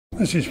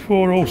This is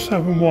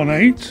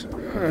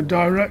 40718, a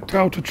direct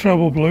out of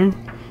treble blue,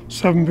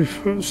 7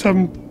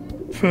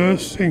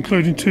 firsts,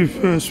 including 2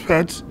 first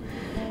feds,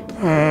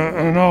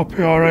 and an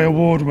RPRA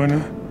award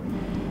winner.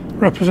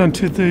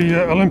 Represented the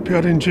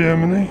Olympiad in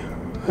Germany,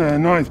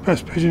 9th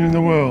best pigeon in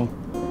the world,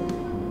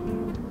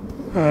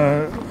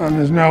 and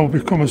has now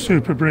become a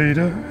super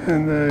breeder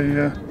in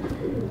the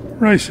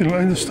racing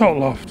in the stock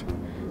loft.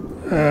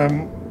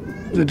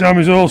 The dam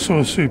is also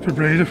a super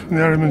breeder from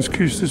the Eremans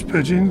Custas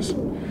pigeons.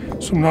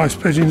 Some nice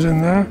pigeons in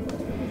there.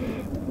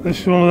 This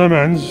is one of them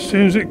hens. As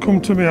soon as it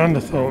come to my hand, I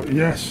thought,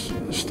 yes,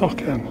 a stock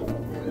hen.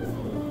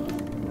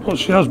 But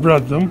she has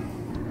bred them.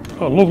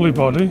 Got a lovely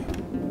body.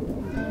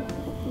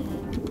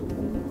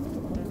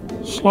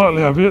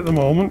 Slightly heavy at the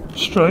moment,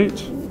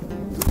 straight.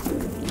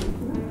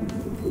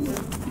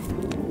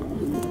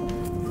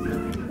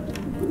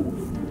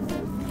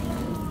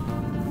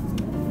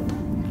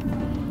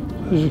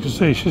 As you can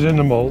see, she's in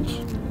the moult.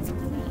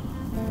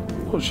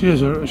 But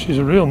she's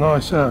a real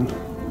nice hen.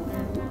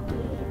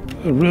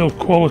 A real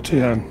quality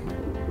hen.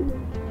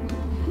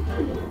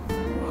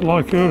 I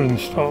like her in the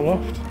stock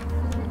loft.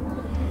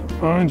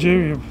 Mind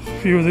you, a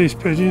few of these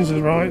pigeons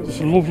are right.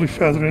 There's a lovely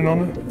feathering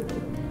on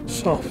her.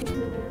 Soft.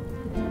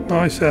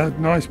 Nice head,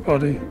 nice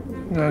body,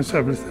 nice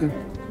everything.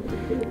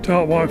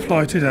 Dark white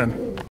flighted hen.